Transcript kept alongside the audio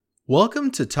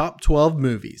Welcome to Top 12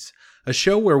 Movies, a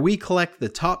show where we collect the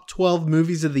top 12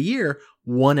 movies of the year,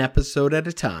 one episode at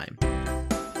a time.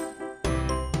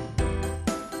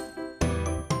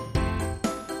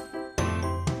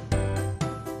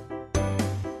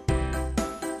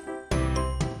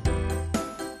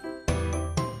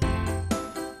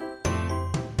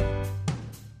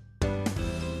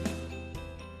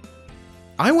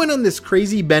 I went on this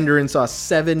crazy bender and saw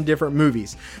 7 different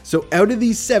movies. So out of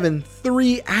these 7,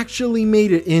 3 actually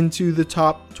made it into the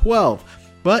top 12.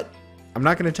 But I'm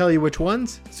not going to tell you which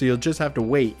ones, so you'll just have to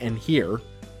wait and hear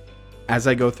as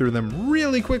I go through them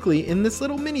really quickly in this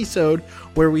little mini-sode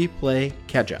where we play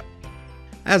catch up.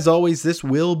 As always, this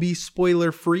will be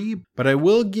spoiler free, but I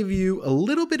will give you a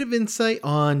little bit of insight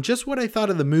on just what I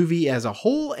thought of the movie as a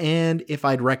whole and if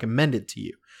I'd recommend it to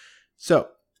you. So,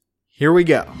 here we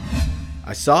go.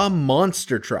 I saw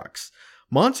Monster Trucks.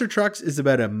 Monster Trucks is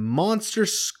about a monster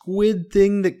squid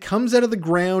thing that comes out of the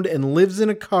ground and lives in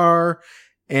a car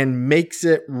and makes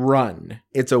it run.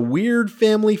 It's a weird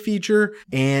family feature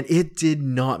and it did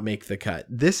not make the cut.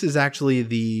 This is actually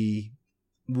the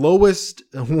lowest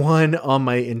one on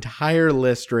my entire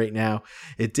list right now.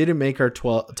 It didn't make our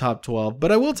top 12,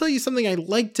 but I will tell you something I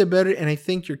liked about it and I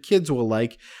think your kids will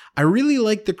like. I really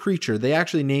like the creature. They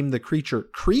actually named the creature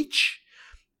Creech.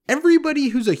 Everybody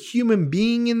who's a human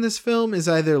being in this film is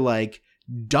either like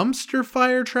dumpster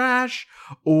fire trash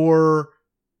or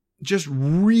just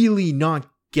really not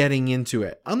getting into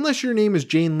it. Unless your name is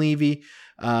Jane Levy,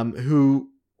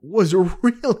 who was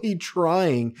really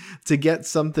trying to get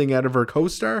something out of her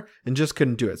co-star and just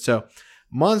couldn't do it. So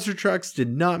Monster Trucks did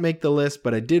not make the list,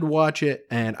 but I did watch it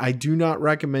and I do not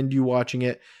recommend you watching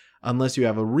it unless you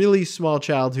have a really small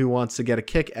child who wants to get a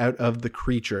kick out of the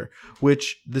creature,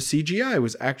 which the CGI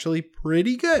was actually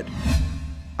pretty good.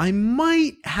 I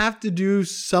might have to do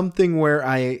something where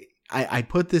I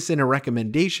put this in a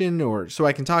recommendation or so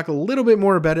I can talk a little bit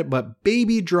more about it, but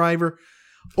Baby Driver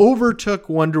overtook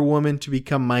Wonder Woman to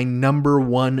become my number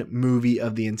 1 movie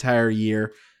of the entire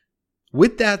year.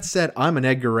 With that said, I'm an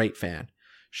Edgar Wright fan.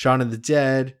 Shaun of the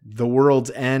Dead, The World's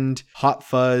End, Hot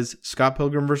Fuzz, Scott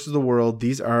Pilgrim vs. the World.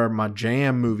 These are my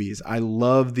jam movies. I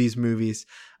love these movies.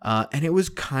 And it was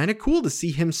kind of cool to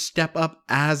see him step up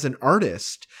as an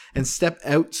artist and step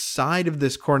outside of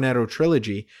this Cornetto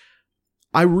trilogy.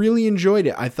 I really enjoyed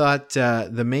it. I thought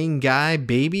the main guy,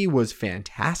 Baby, was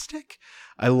fantastic.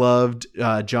 I loved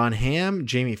John Hamm.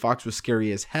 Jamie Foxx was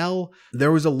scary as hell.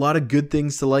 There was a lot of good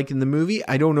things to like in the movie.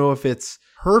 I don't know if it's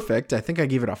perfect. I think I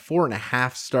gave it a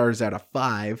 4.5 stars out of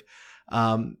 5.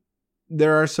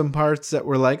 There are some parts that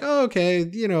were like, oh, okay, a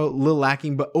little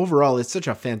lacking, but overall, it's such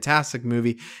a fantastic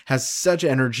movie, has such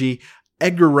energy.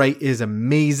 Edgar Wright is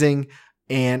amazing,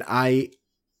 and I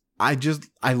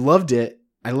loved it.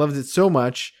 I loved it so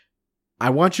much. I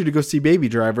want you to go see Baby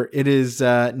Driver. It is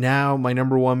now my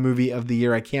number 1 movie of the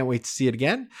year. I can't wait to see it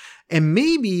again. And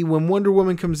maybe when Wonder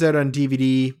Woman comes out on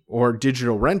DVD or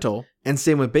digital rental, and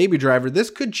same with Baby Driver, this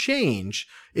could change.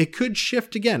 It could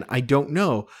shift again. I don't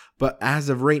know. But as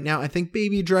of right now, I think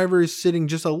Baby Driver is sitting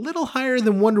just a little higher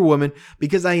than Wonder Woman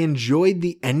because I enjoyed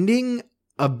the ending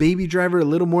of Baby Driver a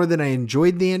little more than I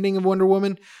enjoyed the ending of Wonder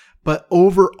Woman. But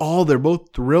overall, they're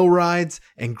both thrill rides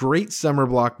and great summer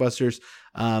blockbusters.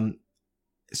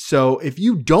 So if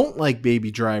you don't like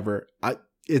Baby Driver,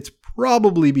 it's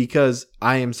probably because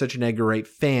I am such an Edgar Wright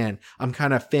fan. I'm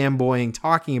kind of fanboying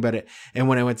talking about it. And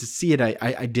when I went to see it,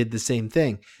 I did the same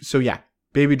thing. So yeah,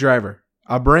 Baby Driver,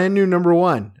 a brand new number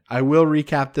 1. I will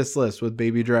recap this list with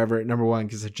Baby Driver at number 1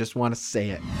 because I just want to say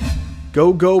it.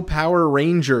 Go Power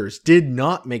Rangers did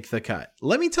not make the cut.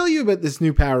 Let me tell you about this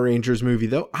new Power Rangers movie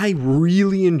though. I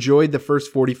really enjoyed the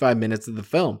first 45 minutes of the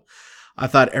film. I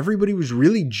thought everybody was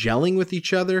really gelling with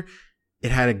each other.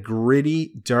 It had a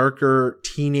gritty, darker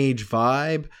teenage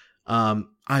vibe.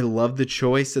 I love the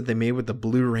choice that they made with the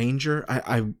Blue Ranger.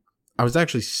 I was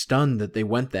actually stunned that they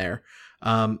went there.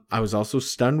 I was also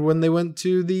stunned when they went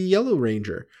to the Yellow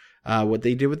Ranger, what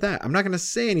they did with that. I'm not going to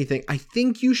say anything. I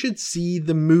think you should see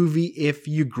the movie if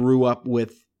you grew up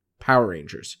with Power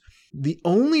Rangers. The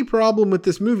only problem with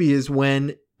this movie is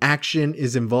when action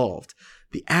is involved.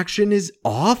 The action is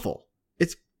awful.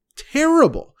 It's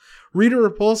terrible. Rita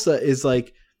Repulsa is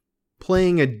like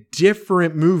playing a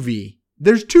different movie.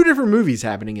 There's 2 different movies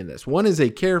happening in this. One is a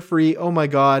carefree, oh my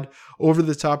God,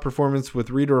 over-the-top performance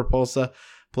with Rita Repulsa,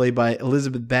 played by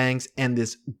Elizabeth Banks, and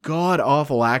this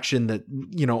god-awful action that,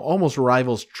 almost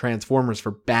rivals Transformers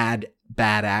for bad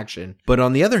action. But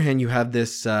on the other hand, you have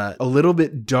this a little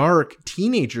bit dark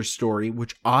teenager story,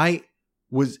 which I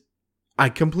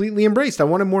completely embraced. I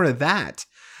wanted more of that.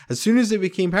 As soon as it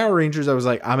became Power Rangers, I was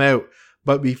like, I'm out.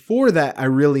 But before that, I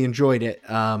really enjoyed it.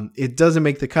 It doesn't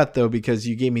make the cut, though, because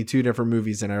you gave me two different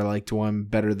movies and I liked one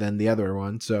better than the other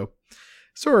one. So,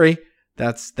 sorry,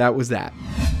 that was that.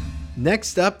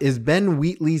 Next up is Ben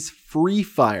Wheatley's Free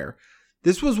Fire.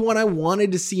 This was one I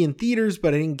wanted to see in theaters,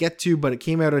 but I didn't get to, but it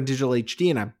came out on digital HD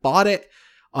and I bought it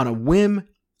on a whim.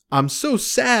 I'm so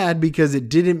sad because it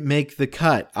didn't make the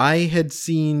cut. I had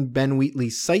seen Ben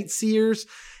Wheatley's Sightseers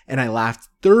and I laughed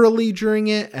thoroughly during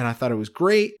it and I thought it was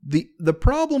great. The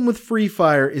problem with Free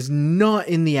Fire is not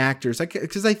in the actors,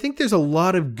 because I think there's a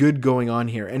lot of good going on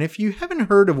here. And if you haven't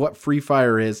heard of what Free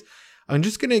Fire is, I'm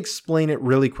just going to explain it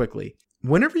really quickly.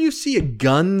 Whenever you see a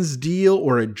guns deal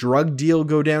or a drug deal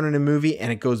go down in a movie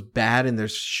and it goes bad and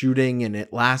there's shooting and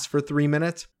it lasts for 3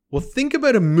 minutes, well, think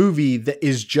about a movie that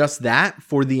is just that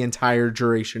for the entire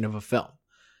duration of a film.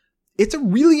 It's a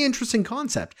really interesting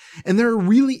concept, and there are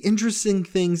really interesting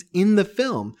things in the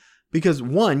film because,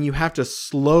 one, you have to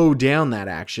slow down that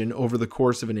action over the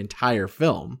course of an entire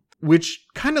film, which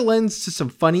kind of lends to some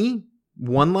funny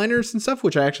one-liners and stuff,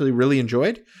 which I actually really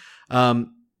enjoyed.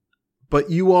 But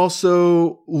you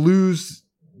also lose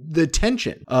the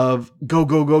tension of go,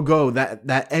 go, go, go,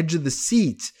 that edge of the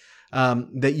seat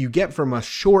that you get from a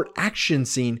short action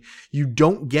scene. You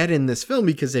don't get in this film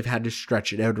because they've had to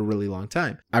stretch it out a really long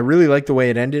time. I really liked the way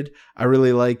it ended. I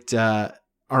really liked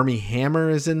Armie Hammer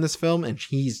is in this film, and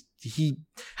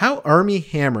how Armie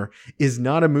Hammer is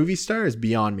not a movie star is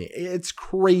beyond me. It's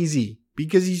crazy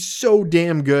because he's so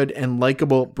damn good and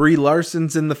likable. Brie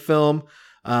Larson's in the film.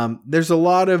 There's a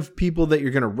lot of people that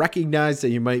you're going to recognize that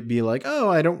you might be like, oh,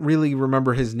 I don't really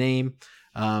remember his name.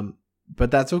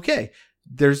 But that's okay.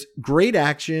 There's great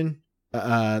action.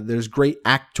 There's great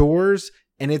actors,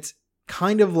 and it's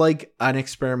kind of like an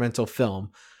experimental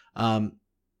film.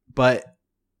 But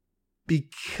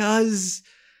because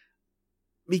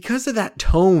of that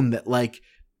tone that, like,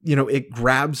 you know, it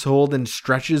grabs hold and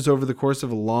stretches over the course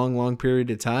of a long, long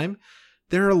period of time,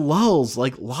 there are lulls,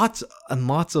 like lots and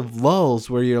lots of lulls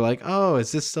where you're like, oh,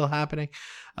 is this still happening?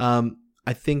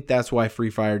 I think that's why Free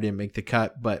Fire didn't make the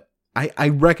cut, but I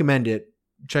recommend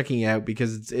checking it out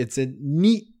because it's a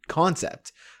neat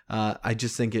concept. I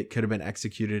just think it could have been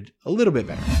executed a little bit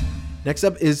better. Next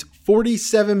up is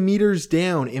 47 Meters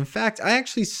Down. In fact, I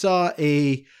actually saw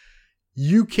a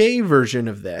UK version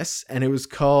of this, and it was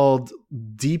called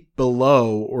Deep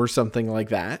Below or something like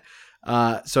that.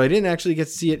 So I didn't actually get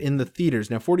to see it in the theaters.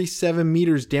 Now, 47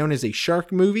 Meters Down is a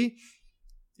shark movie.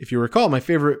 If you recall, my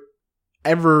favorite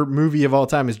ever movie of all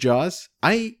time is Jaws.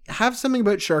 I have something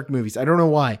about shark movies. I don't know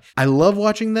why. I love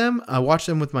watching them. I watch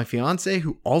them with my fiance,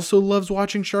 who also loves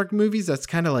watching shark movies. That's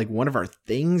kind of like one of our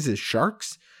things is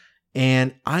sharks.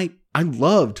 And I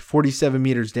loved 47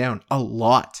 Meters Down a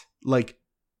lot. Like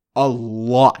a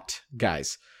lot,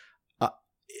 guys.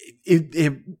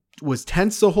 It was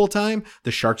tense the whole time.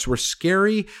 The sharks were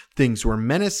scary. Things were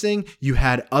menacing. You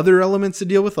had other elements to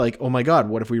deal with, like, oh my God,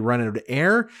 what if we run out of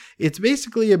air? It's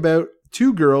basically about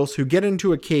two girls who get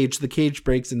into a cage. The cage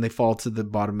breaks and they fall to the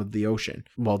bottom of the ocean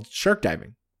while shark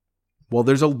diving. Well,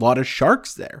 there's a lot of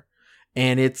sharks there,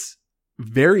 and it's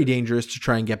very dangerous to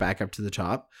try and get back up to the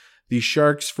top. These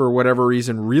sharks, for whatever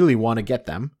reason, really want to get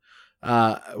them,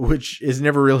 which is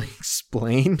never really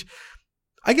explained.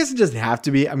 I guess it doesn't have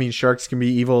to be. I mean, sharks can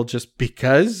be evil just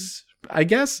because, I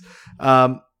guess.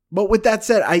 But with that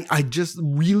said, I just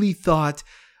really thought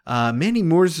Mandy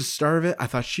Moore's the star of it. I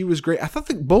thought she was great. I thought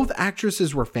that both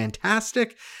actresses were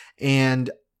fantastic,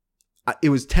 and it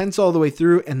was tense all the way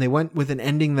through, and they went with an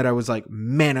ending that I was like,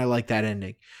 man, I like that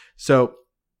ending. So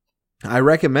I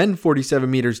recommend 47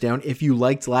 Meters Down if you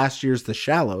liked last year's The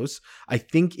Shallows. I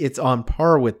think it's on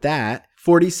par with that.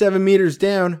 47 Meters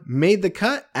Down made the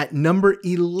cut at number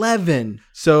 11.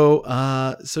 So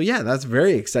yeah, that's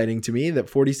very exciting to me that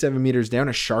 47 Meters Down,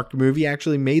 a shark movie,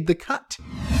 actually made the cut.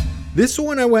 This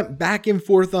one I went back and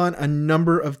forth on a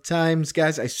number of times,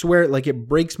 guys. I swear, like, it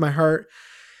breaks my heart.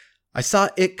 I saw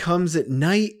It Comes at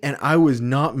Night, and I was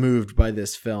not moved by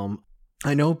this film.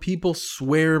 I know people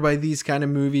swear by these kind of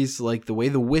movies, like the way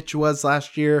The Witch was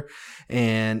last year,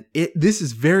 and this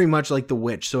is very much like The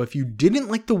Witch. So if you didn't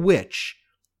like The Witch,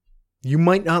 you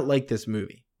might not like this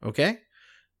movie, okay?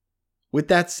 With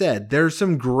that said, there are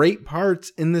some great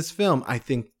parts in this film. I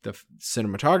think the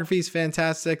cinematography is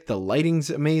fantastic. The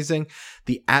lighting's amazing.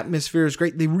 The atmosphere is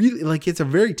great. They really, like, it's a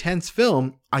very tense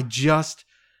film.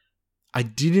 I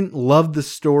didn't love the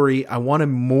story. I wanted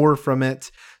more from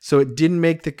it. So it didn't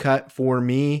make the cut for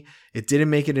me. It didn't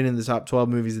make it into the top 12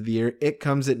 movies of the year. It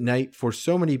Comes at Night for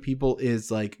so many people is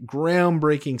like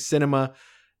groundbreaking cinema.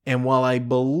 And while I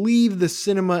believe the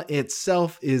cinema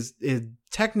itself is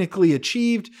technically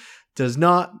achieved, does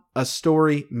not a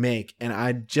story make. And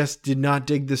I just did not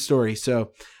dig the story.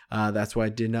 So that's why I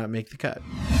did not make the cut.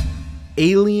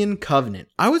 Alien Covenant.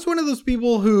 I was one of those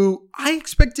people who I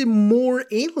expected more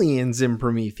aliens in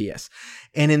Prometheus.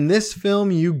 And in this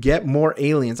film, you get more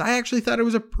aliens. I actually thought it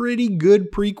was a pretty good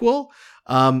prequel.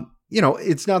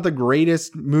 It's not the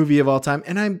greatest movie of all time.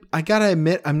 And I gotta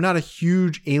admit, I'm not a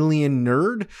huge Alien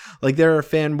nerd. Like, there are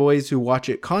fanboys who watch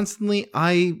it constantly.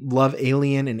 I love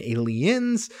Alien and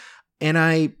Aliens. And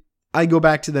I go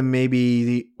back to them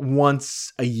maybe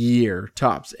once a year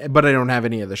tops, but I don't have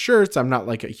any of the shirts. I'm not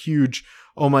like a huge,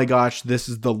 oh my gosh, this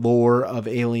is the lore of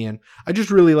Alien. I just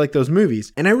really like those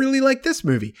movies. And I really like this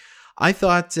movie. I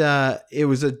thought it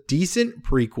was a decent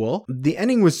prequel. The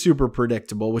ending was super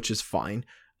predictable, which is fine.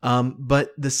 But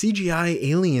the CGI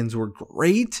aliens were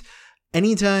great.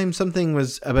 Anytime something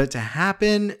was about to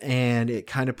happen and it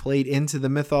kind of played into the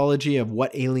mythology of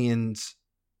what aliens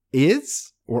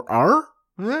is or are,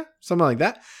 something like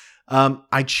that.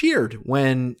 I cheered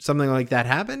when something like that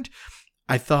happened.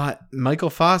 I thought Michael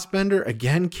Fassbender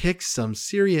again kicked some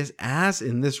serious ass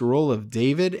in this role of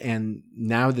David and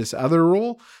now this other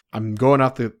role. I'm going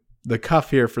off the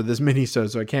cuff here for this minisode,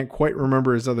 so I can't quite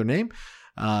remember his other name.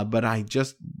 But I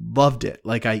just loved it.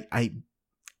 Like I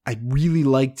really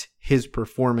liked his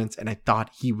performance and I thought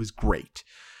he was great.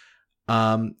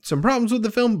 Some problems with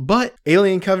the film, but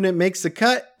Alien Covenant makes the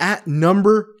cut at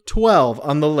number 12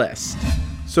 on the list.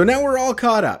 So now we're all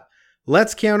caught up.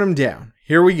 Let's count them down.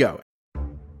 Here we go.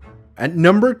 At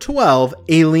number 12,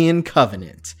 Alien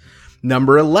Covenant.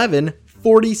 Number 11,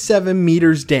 47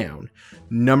 Meters Down.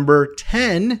 Number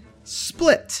 10,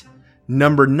 Split.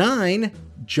 Number 9,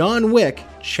 John Wick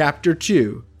Chapter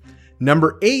 2.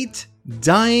 Number 8,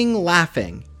 Dying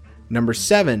Laughing. Number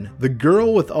 7, The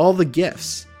Girl with All the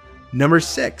Gifts. Number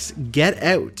 6, Get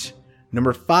Out.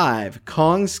 Number 5,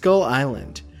 Kong Skull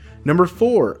Island. Number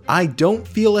 4, I Don't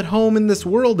Feel at Home in This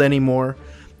World Anymore.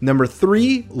 Number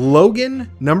 3,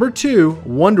 Logan. Number 2,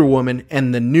 Wonder Woman.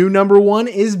 And the new number 1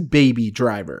 is Baby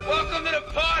Driver. Welcome to the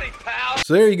party, pal!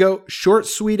 So there you go. Short,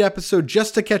 sweet episode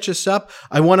just to catch us up.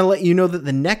 I want to let you know that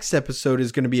the next episode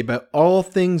is going to be about all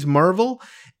things Marvel.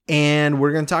 And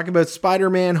we're going to talk about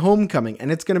Spider-Man Homecoming.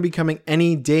 And it's going to be coming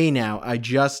any day now. I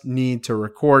just need to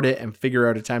record it and figure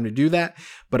out a time to do that.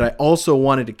 But I also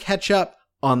wanted to catch up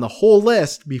on the whole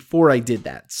list before I did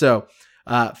that. So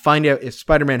find out if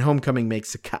Spider-Man Homecoming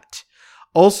makes a cut.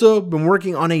 Also, been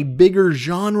working on a bigger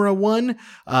genre one,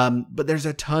 but there's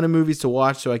a ton of movies to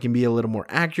watch, so I can be a little more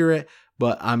accurate.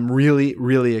 But I'm really,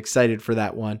 really excited for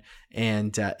that one,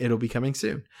 and it'll be coming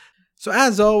soon. So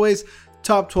as always,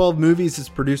 Top 12 Movies is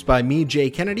produced by me, Jay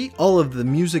Kennedy. All of the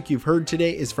music you've heard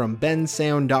today is from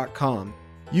bensound.com.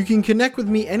 You can connect with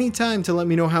me anytime to let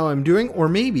me know how I'm doing, or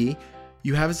maybe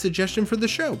you have a suggestion for the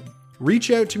show. Reach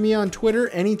out to me on Twitter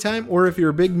anytime, or if you're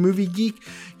a big movie geek,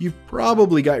 you've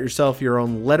probably got yourself your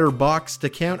own Letterboxd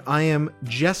account. I am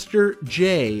Jester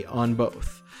J on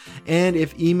both. And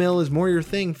if email is more your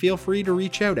thing, feel free to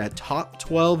reach out at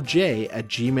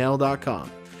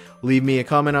top12j@gmail.com. Leave me a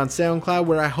comment on SoundCloud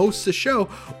where I host the show,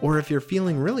 or if you're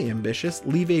feeling really ambitious,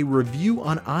 leave a review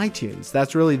on iTunes.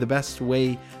 That's really the best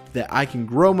way that I can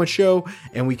grow my show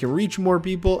and we can reach more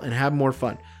people and have more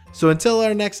fun. So until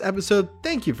our next episode,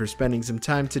 thank you for spending some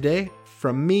time today.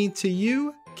 From me to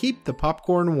you, keep the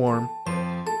popcorn warm.